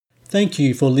Thank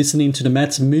you for listening to the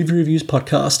Matt's Movie Reviews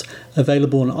podcast,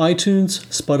 available on iTunes,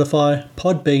 Spotify,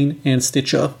 Podbean, and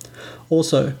Stitcher.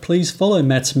 Also, please follow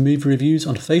Matt's Movie Reviews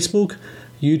on Facebook,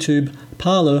 YouTube,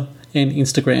 Parler, and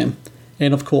Instagram.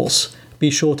 And of course,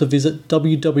 be sure to visit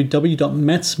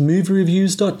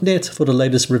www.mattsmoviereviews.net for the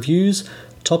latest reviews,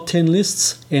 top 10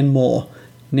 lists, and more.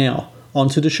 Now, on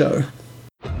to the show.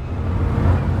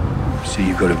 So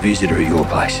you've got a visitor at your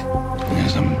place? Yeah,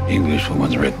 some English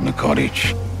woman's renting a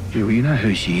cottage. Yeah, well, you know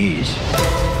who she is.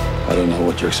 I don't know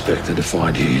what you're expected to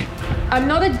find here. I'm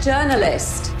not a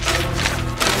journalist.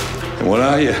 And what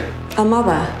are you? A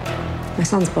mother. My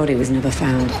son's body was never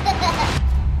found.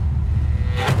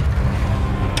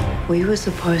 We were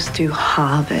supposed to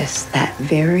harvest that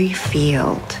very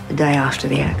field the day after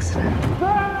the accident.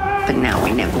 But now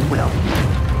we never will.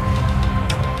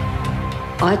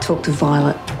 I talk to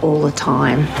Violet all the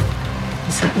time.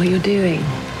 Is that what you're doing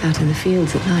out in the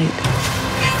fields at night?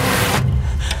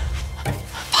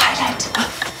 Violet!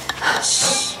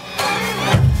 Shh.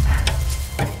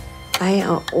 They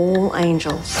are all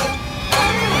angels.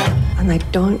 And they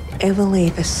don't ever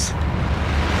leave us.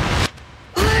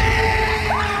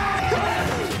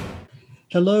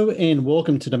 Hello and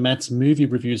welcome to the Matt's Movie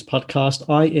Reviews podcast.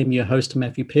 I am your host,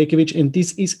 Matthew Perkovich, and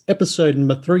this is episode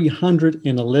number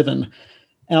 311.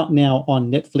 Out now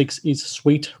on Netflix is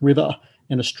Sweet River,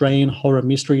 an Australian horror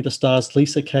mystery that stars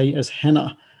Lisa Kay as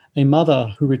Hannah, a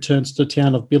mother who returns to the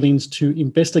town of Billings to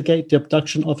investigate the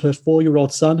abduction of her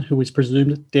 4-year-old son, who is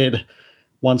presumed dead.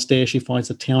 Once there, she finds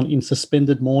the town in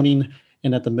suspended mourning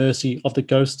and at the mercy of the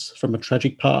ghosts from a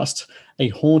tragic past. A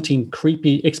haunting,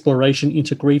 creepy exploration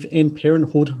into grief and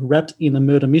parenthood wrapped in a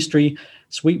murder mystery,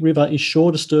 Sweet River is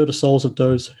sure to stir the souls of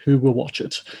those who will watch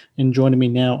it. And joining me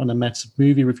now on the Matt's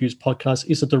Movie Reviews podcast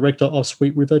is the director of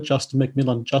Sweet River, Justin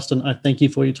McMillan. Justin, I thank you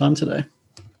for your time today.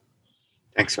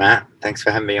 Thanks, Matt. Thanks for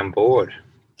having me on board.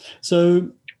 So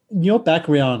your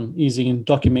background is in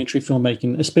documentary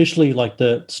filmmaking, especially like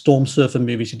the Storm Surfer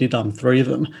movies. You did 3 of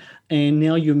them. And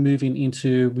now you're moving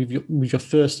into with your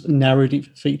first narrative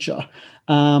feature.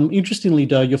 Interestingly,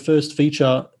 though, your first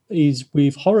feature is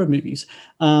with horror movies.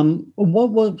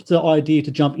 What was the idea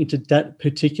to jump into that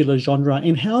particular genre,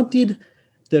 and how did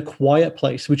The Quiet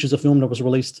Place, which is a film that was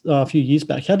released a few years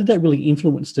back, how did that really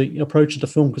influence the approach of the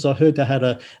film? Because I heard that had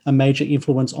a major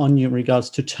influence on you in regards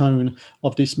to tone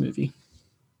of this movie.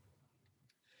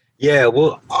 Yeah,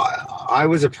 well, I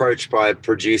was approached by a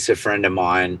producer friend of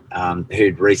mine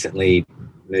who'd recently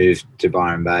moved to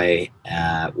Byron Bay,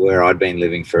 where I'd been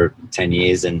living for 10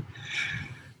 years. And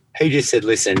he just said,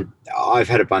 listen, I've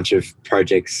had a bunch of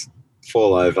projects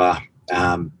fall over.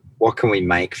 What can we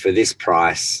make for this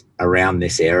price around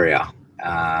this area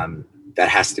that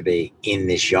has to be in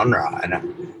this genre? And I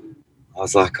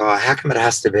was like, oh, how come it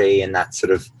has to be in that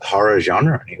sort of horror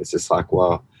genre? And he was just like,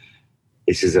 well,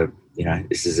 this is a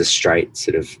straight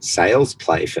sort of sales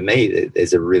play for me.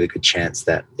 There's a really good chance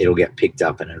that it'll get picked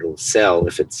up and it'll sell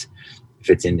if it's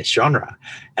in this genre.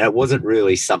 And it wasn't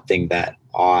really something that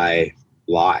I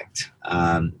liked.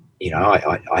 I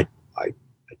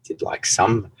did like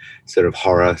some sort of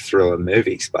horror thriller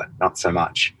movies, but not so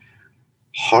much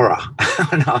horror.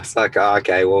 And I was like, oh,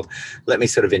 okay, well, let me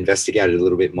sort of investigate it a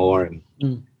little bit more. And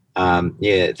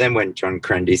then when John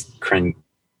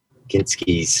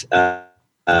Krasinski's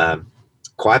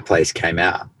Quiet Place came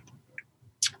out,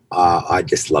 I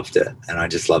just loved it, and I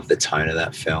just loved the tone of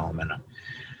that film, and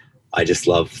I just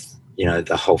loved,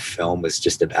 the whole film was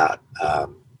just about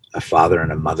a father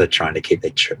and a mother trying to keep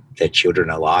their children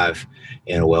alive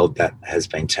in a world that has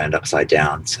been turned upside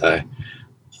down. So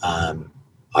I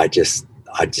was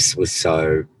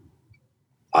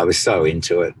so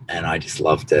into it, and I just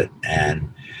loved it,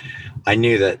 and I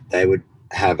knew that they would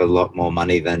have a lot more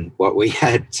money than what we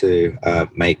had to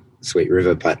make Sweet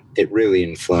River, but it really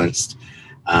influenced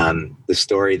the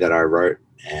story that I wrote,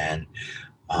 and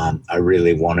I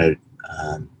really wanted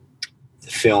the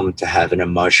film to have an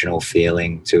emotional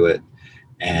feeling to it.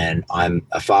 And I'm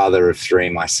a father of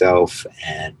 3 myself,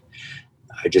 and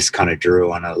I just kind of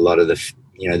drew on a lot of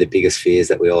the biggest fears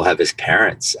that we all have as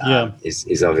parents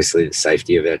is obviously the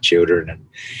safety of our children,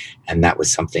 and that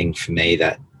was something for me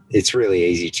that it's really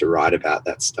easy to write about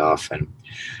that stuff. And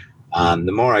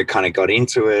the more I kind of got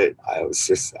into it,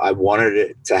 I wanted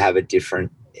it to have a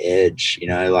different edge,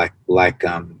 like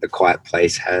The Quiet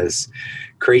Place has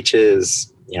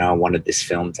creatures. I wanted this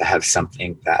film to have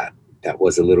something that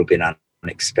was a little bit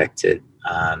unexpected,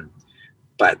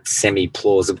 but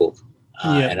semi-plausible.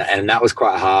 And that was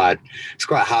quite hard. It's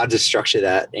quite hard to structure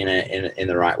that in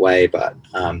the right way. But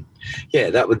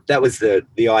that was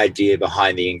the idea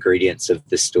behind the ingredients of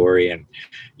the story. And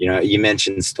you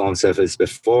mentioned Storm Surfers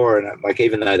before, and like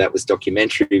even though that was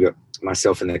documentary, but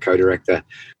myself and the co-director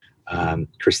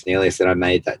Chris Neelius that I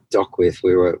made that doc with,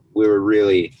 we were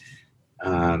really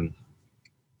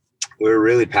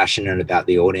passionate about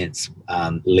the audience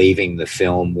leaving the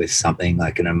film with something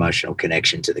like an emotional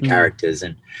connection to the characters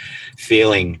and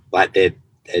feeling like they'd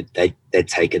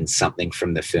taken something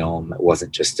from the film. It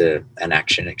wasn't just an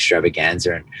action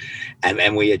extravaganza,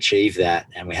 and we achieved that.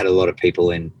 And we had a lot of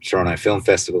people in Toronto Film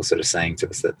Festival sort of saying to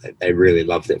us that they really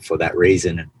loved it for that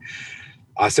reason. And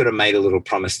I sort of made a little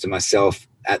promise to myself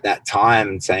at that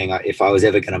time, saying if I was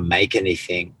ever going to make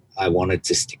anything, I wanted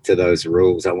to stick to those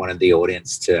rules. I wanted the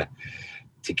audience to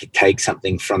take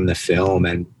something from the film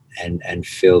and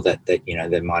feel that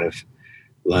they might have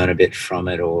learned a bit from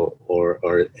it, or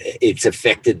it's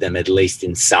affected them at least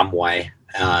in some way.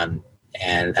 And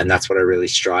that's what I really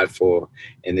strive for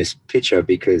in this picture,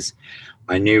 because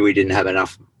I knew we didn't have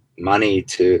enough money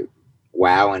to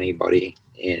wow anybody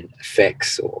in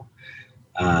effects or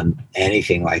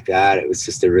anything like that. It was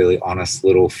just a really honest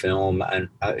little film, and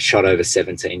shot over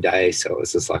 17 days. So it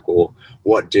was just like, well,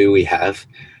 what do we have?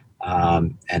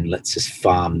 And let's just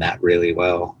farm that really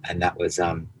well. And that was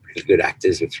really good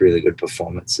actors with really good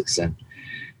performances.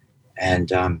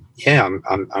 And I'm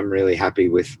really happy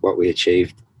with what we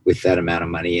achieved with that amount of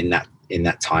money in that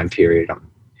time period.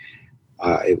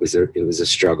 It was a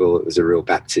struggle. It was a real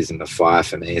baptism of fire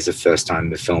for me as a first-time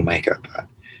filmmaker.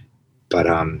 But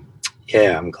I'm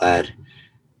glad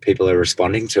people are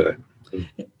responding to it.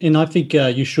 And I think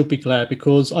you should be glad,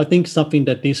 because I think something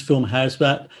that this film has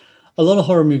that a lot of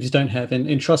horror movies don't have,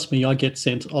 and trust me, I get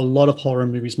sent a lot of horror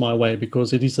movies my way,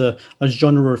 because it is a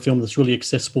genre of film that's really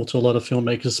accessible to a lot of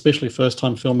filmmakers, especially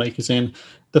first-time filmmakers. And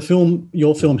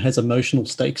your film has emotional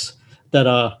stakes that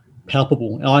are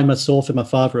palpable. I myself am a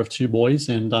father of 2 boys,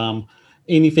 and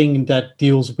anything that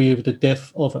deals with the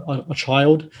death of a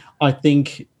child, I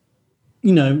think,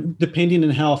 depending on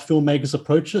how filmmakers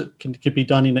approach it, can be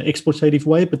done in an exploitative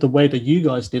way, but the way that you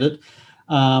guys did it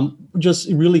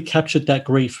just really captured that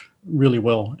grief really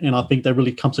well. And I think that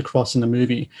really comes across in the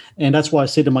movie. And that's why I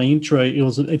said in my intro,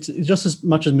 it's just as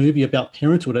much a movie about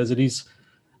parenthood as it is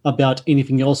about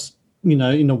anything else, in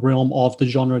the realm of the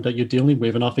genre that you're dealing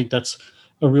with. And I think that's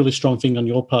a really strong thing on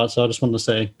your part. So I just wanted to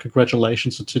say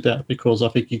congratulations to that, because I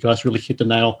think you guys really hit the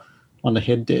nail on the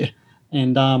head there.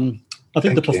 And I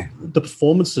think the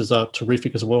performances are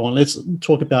terrific as well. And let's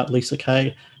talk about Lisa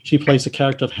Kay. She plays the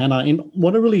character of Hannah. And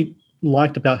what I really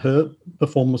liked about her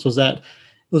performance was that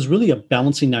it was really a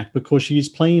balancing act, because she's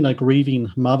playing a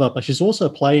grieving mother, but she's also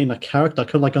playing a character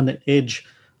kind of like on the edge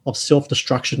of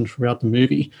self-destruction throughout the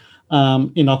movie.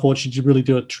 And I thought she did really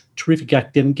do a terrific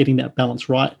act in getting that balance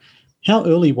right. How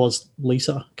early was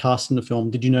Lisa cast in the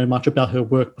film? Did you know much about her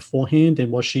work beforehand?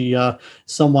 And was she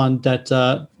someone that,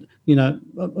 a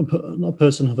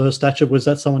person of her stature, was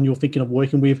that someone you were thinking of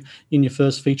working with in your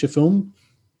first feature film?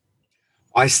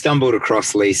 I stumbled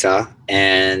across Lisa,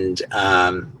 and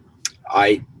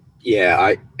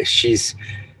she's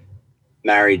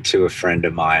married to a friend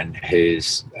of mine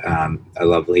who's a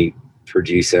lovely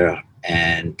producer,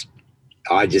 and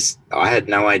I had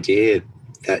no idea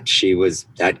that she was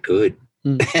that good.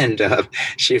 And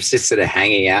she was just sort of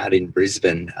hanging out in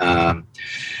Brisbane,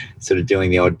 sort of doing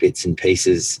the odd bits and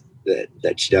pieces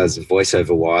that she does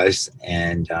voiceover wise,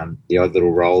 and the odd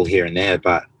little role here and there.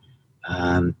 But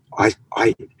I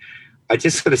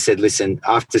just sort of said, listen,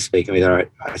 after speaking with her,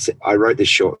 I wrote this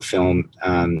short film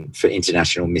for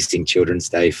International Missing Children's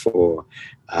Day for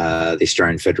the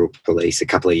Australian Federal Police a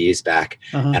couple of years back.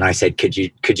 And I said, could you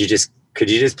just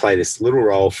play this little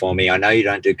role for me? I know you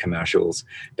don't do commercials,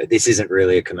 but this isn't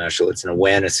really a commercial. It's an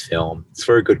awareness film. It's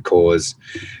for a good cause.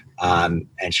 And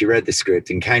she read the script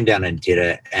and came down and did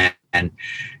it. And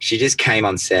she just came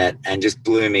on set and just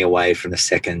blew me away from the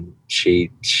second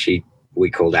we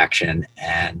called action.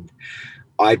 And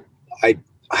I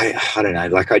don't know,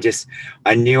 like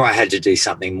I knew I had to do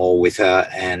something more with her,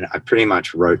 and I pretty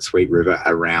much wrote Sweet River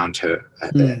around her,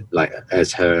 like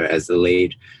as the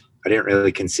lead. I didn't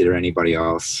really consider anybody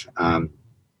else.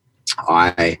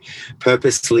 I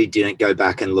purposely didn't go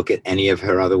back and look at any of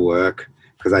her other work,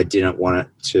 because I didn't want it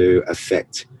to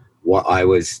affect what I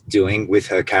was doing with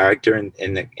her character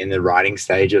in the writing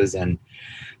stages. And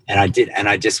I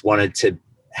just wanted to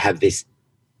have this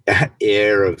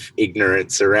air of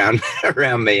ignorance around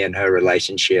me and her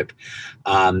relationship,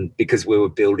 because we were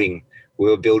building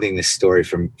this story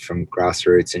from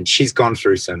grassroots. And she's gone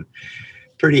through some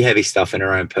pretty heavy stuff in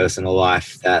her own personal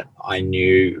life that I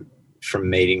knew from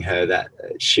meeting her that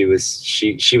she was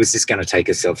just going to take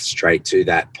herself straight to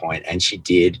that point, and she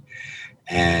did.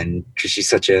 And because she's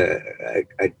such a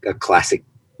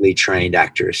classically trained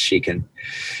actress, she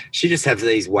just has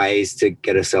these ways to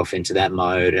get herself into that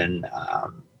mode. And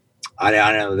I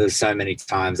know there's so many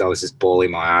times I was just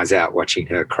bawling my eyes out watching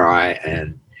her cry,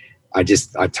 and I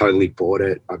totally bought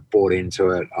it. I bought into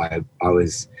it. I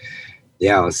was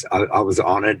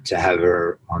honored to have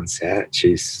her on set.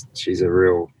 She's a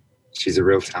real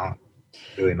talent.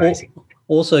 Really amazing.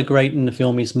 Also great in the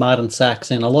film is Martin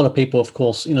Sachs, and a lot of people, of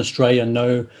course, in Australia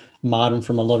know Martin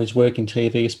from a lot of his work in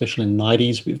TV, especially in the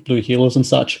 90s with Blue Heelers and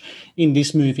such. In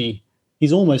this movie,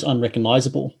 he's almost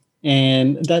unrecognizable.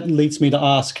 And that leads me to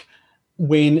ask,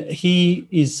 when he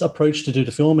is approached to do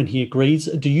the film and he agrees,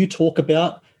 do you talk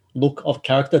about look of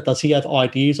character? Does he have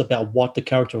ideas about what the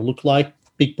character will look like?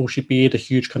 Big bushy beard, a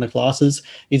huge kind of glasses.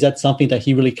 Is that something that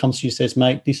he really comes to you and says,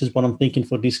 mate, this is what I'm thinking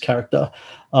for this character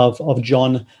of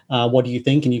John? What do you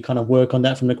think? And you kind of work on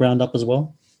that from the ground up as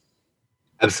well?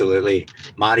 Absolutely.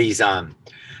 Marty's at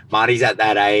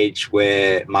that age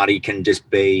where Marty can just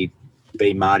be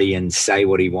Marty and say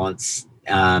what he wants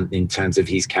in terms of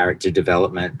his character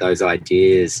development, those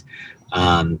ideas.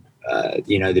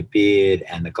 The beard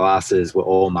and the glasses were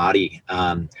all Marty.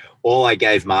 All I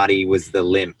gave Marty was the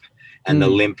limp, and the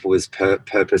limp was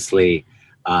purposely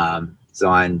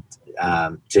designed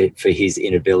for his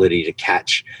inability to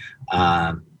catch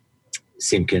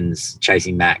Simpkins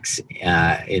chasing Max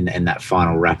in that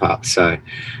final wrap up. So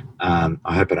I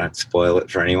hope I don't spoil it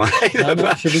for anyone.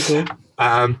 No, should be cool.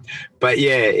 But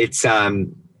yeah, it's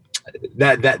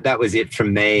that was it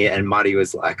from me. And Marty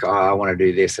was like, "Oh, I want to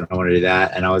do this and I want to do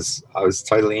that," and I was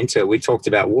totally into it. We talked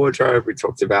about wardrobe, we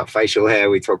talked about facial hair,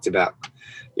 we talked about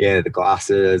the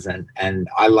glasses, and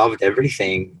I loved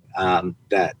everything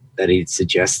that he'd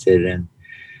suggested. And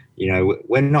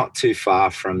we're not too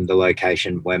far from the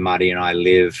location where Marty and I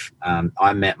live.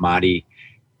 I met Marty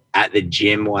at the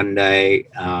gym one day.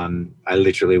 I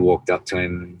literally walked up to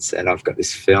him and said, "I've got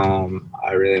this film.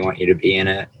 I really want you to be in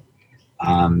it."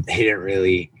 He didn't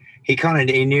really. He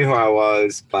knew who I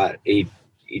was, but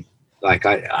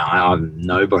I'm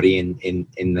nobody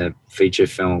in the feature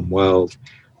film world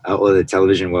or the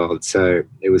television world. So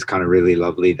it was kind of really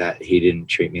lovely that he didn't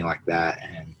treat me like that.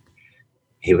 And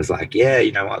he was like, "Yeah,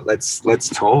 you know what? Let's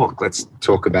talk. Let's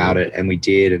talk about it." And we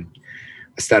did. And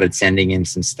I started sending him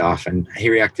some stuff, and he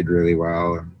reacted really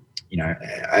well. And,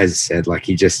 as I said, like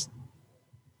he just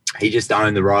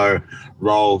owned the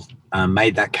role,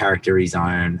 made that character his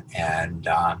own, and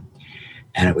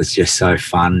it was just so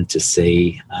fun to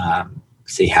see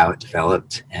how it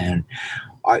developed. And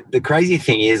the crazy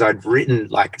thing is, I'd written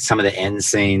like some of the end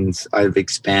scenes. I've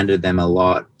expanded them a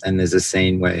lot, and there's a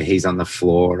scene where he's on the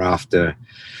floor after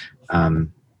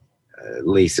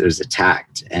Lisa's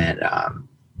attacked,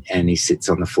 and he sits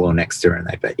on the floor next to her,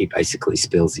 and he basically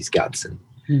spills his guts,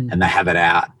 and they have it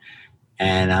out.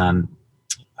 And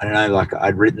I don't know, like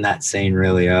I'd written that scene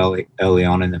really early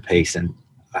on in the piece, and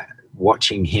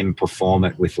watching him perform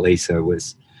it with Lisa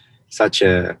was such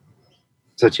a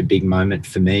big moment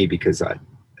for me, because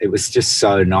it was just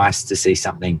so nice to see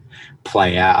something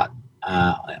play out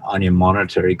on your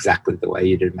monitor exactly the way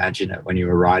you'd imagine it when you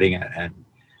were writing it. And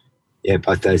yeah,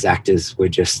 both those actors were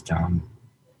just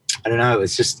I don't know, it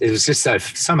was just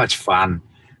so much fun.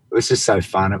 It was just so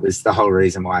fun. It was the whole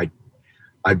reason why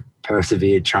I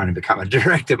persevered trying to become a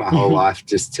director my whole life,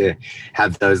 just to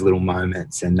have those little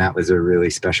moments, and that was a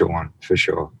really special one for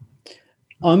sure.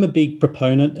 I'm a big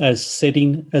proponent as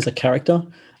setting as a character,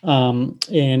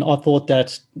 and I thought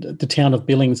that the town of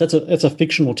Billings, that's a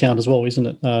fictional town as well, isn't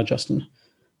it, Justin?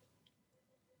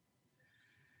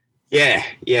 Yeah.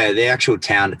 The actual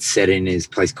town it's set in is a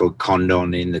place called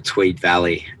Condon in the Tweed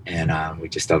Valley, and we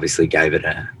just obviously gave it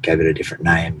a different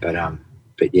name,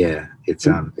 but yeah, it's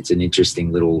an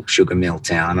interesting little sugar mill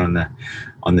town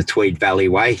on the Tweed Valley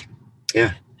Way.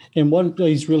 Yeah. And what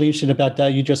is really interesting about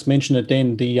that, you just mentioned it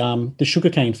then, the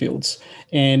sugarcane fields.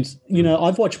 And,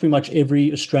 I've watched pretty much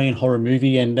every Australian horror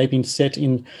movie, and they've been set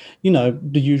in,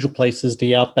 the usual places,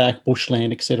 the outback,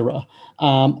 bushland, etc.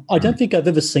 I don't think I've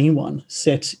ever seen one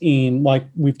set in, like,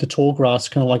 with the tall grass,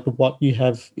 kind of like what you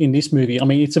have in this movie. I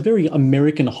mean, it's a very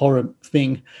American horror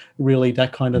thing, really,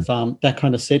 that kind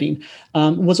of setting.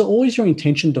 Was it always your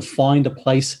intention to find a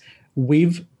place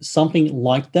with something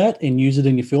like that and use it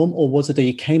in your film, or was it that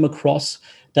you came across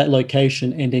that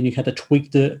location and then you had to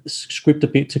tweak the script a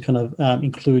bit to kind of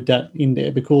include that in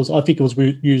there? Because I think it was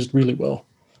used really well.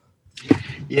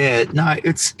 Yeah, no,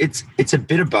 it's a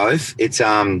bit of both. It's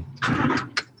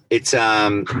It's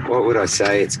what would I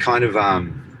say? It's kind of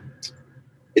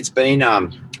it's been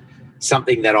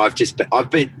something that I've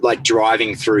been like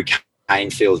driving through cane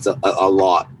fields a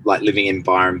lot, like living in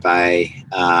Byron Bay.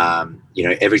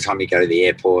 Every time you go to the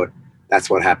airport, that's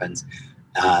what happens.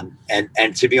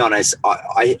 And to be honest,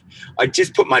 I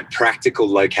just put my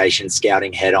practical location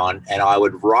scouting head on, and I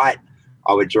would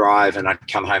drive, and I'd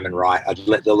come home and write. I'd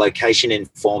let the location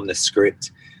inform the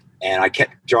script, and I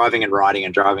kept driving and writing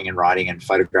and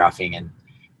photographing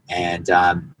and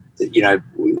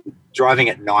driving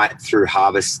at night through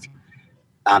harvest,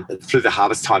 through the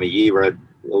harvest time of year, where a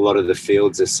lot of the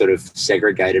fields are sort of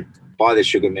segregated by the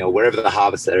sugar mill. Wherever the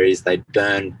harvest there is, they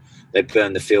burn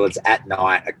the fields at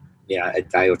night, a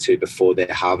day or two before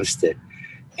they're harvested.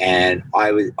 And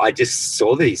I just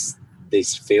saw these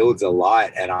fields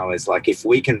alight, and I was like, if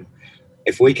we can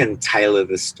tailor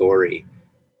the story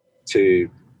to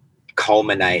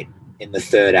culminate in the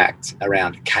third act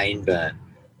around cane burn,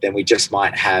 then we just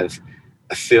might have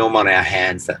a film on our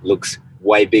hands that looks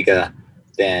way bigger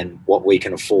than what we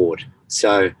can afford.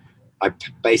 So I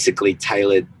basically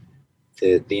tailored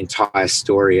the entire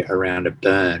story around a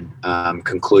burn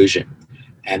conclusion,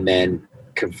 and then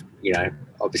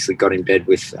obviously got in bed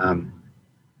with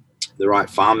the right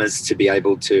farmers to be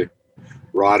able to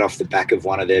ride off the back of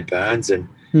one of their burns and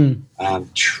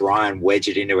try and wedge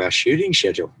it into our shooting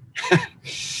schedule.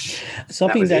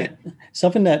 Something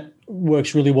that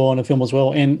works really well in a film as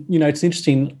well. And it's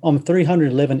interesting, I'm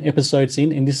 311 episodes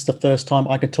in, and this is the first time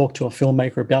I could talk to a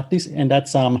filmmaker about this, and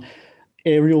that's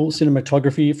aerial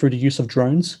cinematography through the use of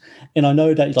drones. And I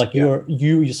know that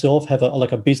you yourself have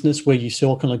a business where you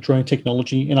sell kind of drone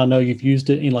technology, and I know you've used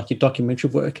it in like your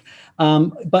documentary work.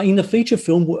 But in the feature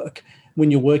film work,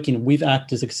 when you're working with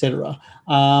actors, etc.,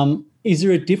 is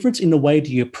there a difference in the way that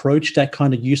you approach that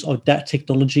kind of use of that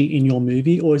technology in your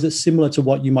movie, or is it similar to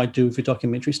what you might do with your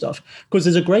documentary stuff? Because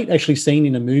there's a great actually scene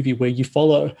in a movie where you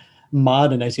follow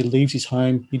Martin as he leaves his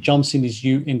home. He jumps in his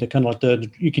ute into kind of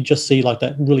like you can just see like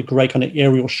that really great kind of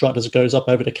aerial shot as it goes up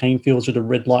over the cane fields with the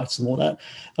red lights and all that.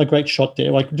 A great shot there.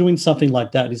 Like doing something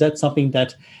like that, is that something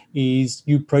that is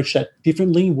you approach that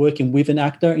differently, working with an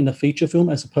actor in a feature film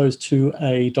as opposed to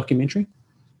a documentary?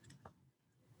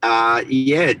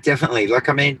 Yeah, definitely.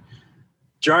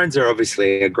 Drones are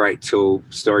obviously a great tool,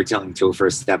 storytelling tool for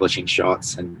establishing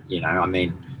shots, and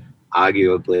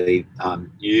arguably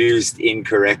used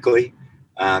incorrectly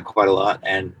quite a lot.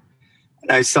 And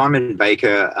Simon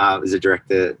Baker was a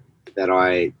director that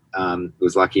I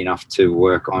was lucky enough to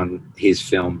work on his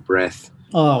film Breath.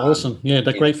 Oh, awesome! Yeah,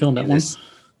 that great film, that one.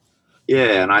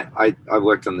 Yeah, and I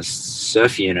worked on the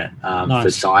surf unit Nice.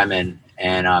 for Simon.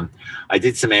 And I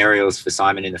did some aerials for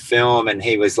Simon in the film, and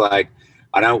he was like,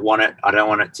 I don't want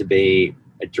it to be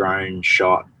a drone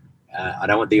shot. I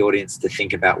don't want the audience to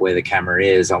think about where the camera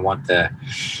is. I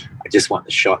just want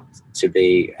the shot to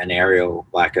be an aerial,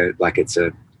 like it's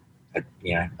a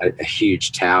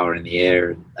huge tower in the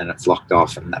air, and it's locked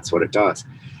off, and that's what it does.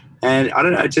 And I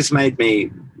don't know, it just made me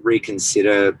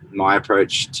reconsider my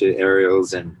approach to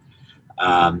aerials. And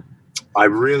I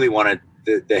really wanted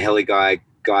the heli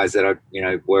guys that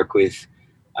I work with.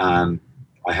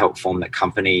 I helped form that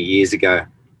company years ago.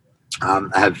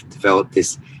 Have developed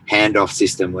this handoff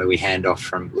system where we hand off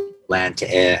from land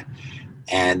to air,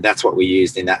 and that's what we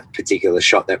used in that particular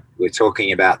shot that we're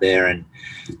talking about there. And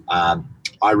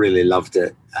I really loved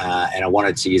it, and I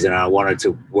wanted to use it, and I wanted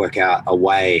to work out a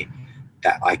way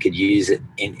that I could use it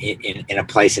in a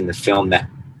place in the film that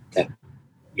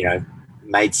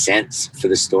made sense for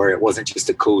the story. It wasn't just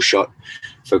a cool shot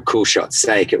for cool shot's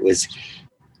sake. It was,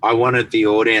 I wanted the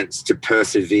audience to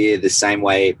persevere the same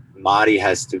way Marty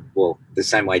the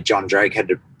same way John Drake had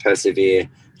to persevere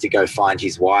to go find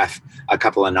his wife a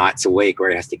couple of nights a week, where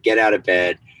he has to get out of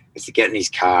bed, has to get in his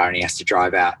car, and he has to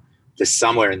drive out to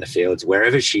somewhere in the fields,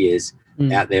 wherever she is,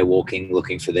 out there walking,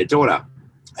 looking for their daughter.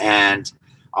 And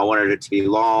I wanted it to be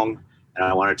long, and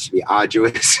I wanted it to be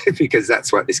arduous because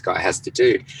that's what this guy has to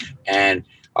do. And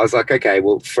I was like, okay,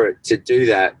 well, for it to do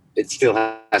that, it still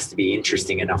has to be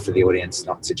interesting enough for the audience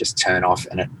not to just turn off,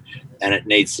 and it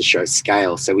needs to show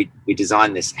scale. So we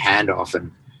designed this handoff,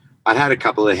 and I've had a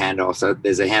couple of handoffs. So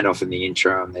there's a handoff in the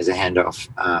intro, and there's a handoff,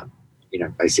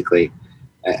 basically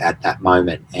at that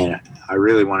moment. And I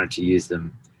really wanted to use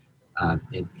them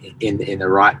in the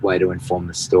right way to inform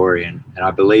the story, and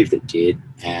I believed it did.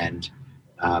 And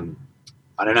I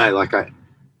don't know, like I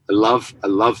love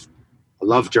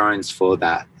drones for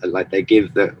that. Like, they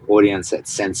give the audience that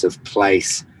sense of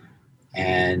place,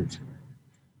 and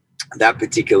that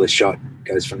particular shot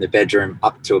goes from the bedroom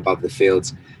up to above the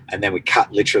fields, and then we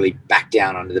cut literally back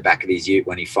down onto the back of his ute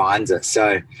when he finds it.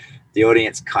 So the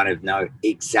audience kind of know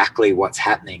exactly what's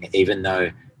happening, even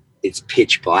though it's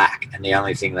pitch black and the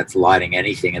only thing that's lighting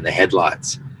anything are the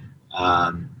headlights.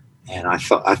 And I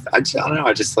thought, I don't know,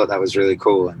 I just thought that was really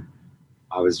cool, and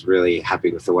I was really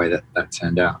happy with the way that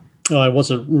turned out. Oh, it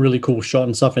was a really cool shot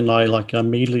and something I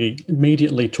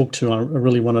immediately took to. I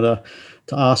really wanted to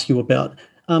ask you about.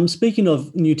 Speaking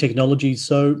of new technologies,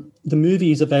 so the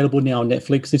movie is available now on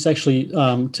Netflix. It's actually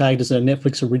tagged as a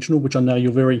Netflix original, which I know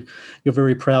you're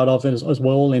very proud of as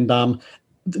well. And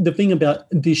the thing about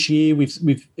this year,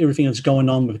 with everything that's going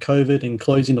on with COVID and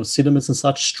closing of cinemas and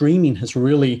such, streaming has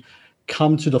really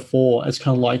come to the fore as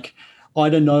kind of like, I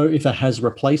don't know if it has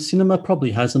replaced cinema,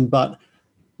 probably hasn't, but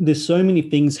there's so many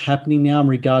things happening now in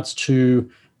regards to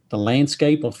the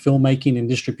landscape of filmmaking and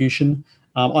distribution.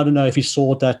 I don't know if you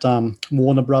saw that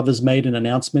Warner Brothers made an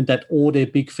announcement that all their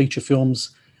big feature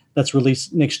films that's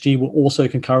released next year will also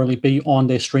concurrently be on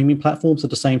their streaming platforms at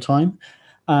the same time.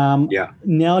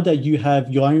 Now that you have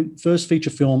your own first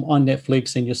feature film on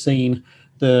Netflix and you're seeing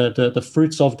the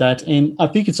fruits of that, and I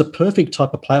think it's a perfect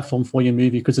type of platform for your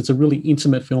movie because it's a really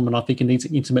intimate film, and I think it needs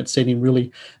an intimate setting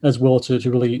really as well to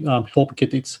really help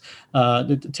get its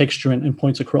the texture and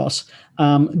points across.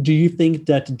 Do you think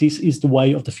that this is the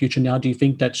way of the future now? Do you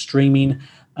think that streaming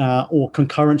or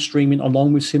concurrent streaming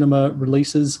along with cinema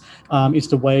releases is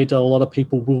the way that a lot of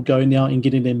people will go now in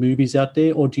getting their movies out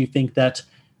there? Or do you think that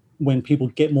when people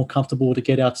get more comfortable to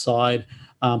get outside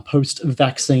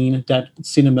post-vaccine, that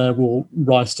cinema will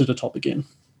rise to the top again?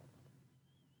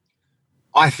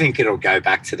 I think it'll go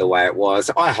back to the way it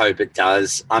was. I hope it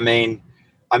does. I'm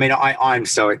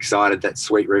so excited that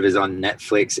Sweet River's on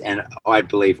Netflix, and I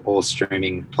believe all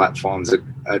streaming platforms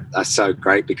are so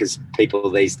great because people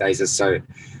these days are so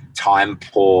time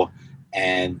poor,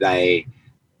 and they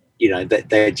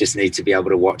just need to be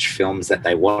able to watch films that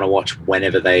they want to watch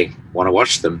whenever they want to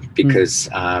watch them, because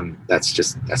that's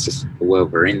just the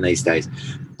world we're in these days.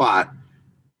 But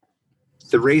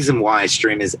the reason why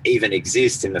streamers even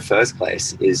exist in the first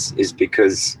place is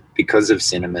because of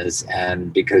cinemas,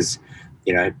 and because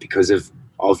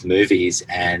of movies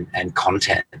and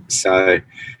content. So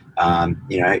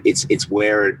it's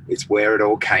where it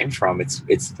all came from.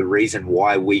 It's the reason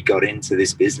why we got into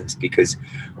this business, because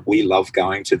we love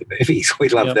going to the movies. We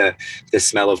love the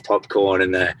smell of popcorn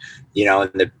and the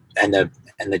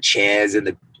chairs and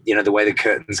the way the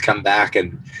curtains come back,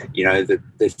 and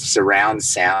the surround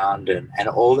sound and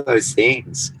all those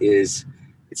things. It's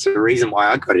the reason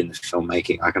why I got into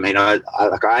filmmaking.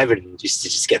 I even used to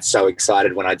just get so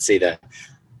excited when I'd see the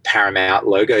Paramount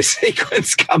logo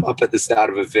sequence come up at the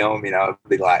start of a film. I'd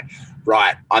be like,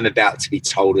 right, I'm about to be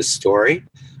told a story.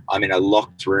 I'm in a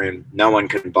locked room. No one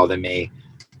can bother me.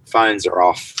 Phones are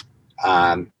off.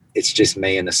 It's just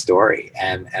me and the story.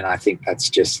 And I think that's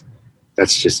just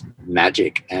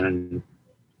magic. And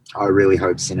I really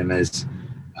hope cinemas,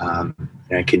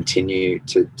 continue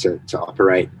to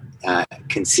operate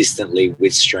consistently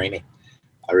with streaming.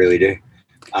 I really do.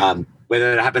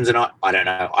 Whether it happens or not, I don't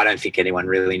know. I don't think anyone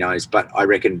really knows. But I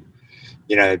reckon,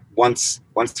 once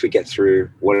we get through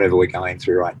whatever we're going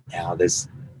through right now,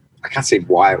 I can't see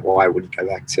why I wouldn't go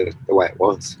back to the way it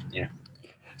was.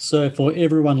 So for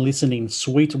everyone listening,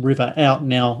 Sweet River out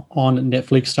now on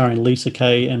Netflix, starring Lisa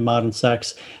Kay and Martin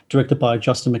Sachs, directed by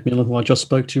Justin McMillan, who I just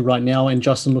spoke to right now. And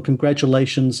Justin, look,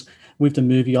 congratulations with the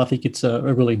movie. I think it's a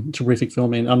really terrific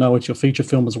film, and I know it's your feature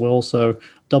film as well, so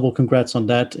double congrats on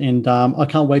that. And I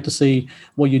can't wait to see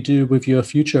what you do with your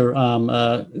future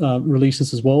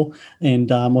releases as well. And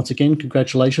once again,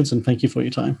 congratulations, and thank you for your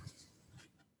time.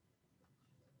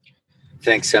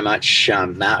 Thanks so much,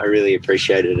 Matt. I really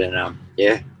appreciate it. And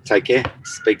take care.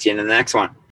 Speak to you in the next one.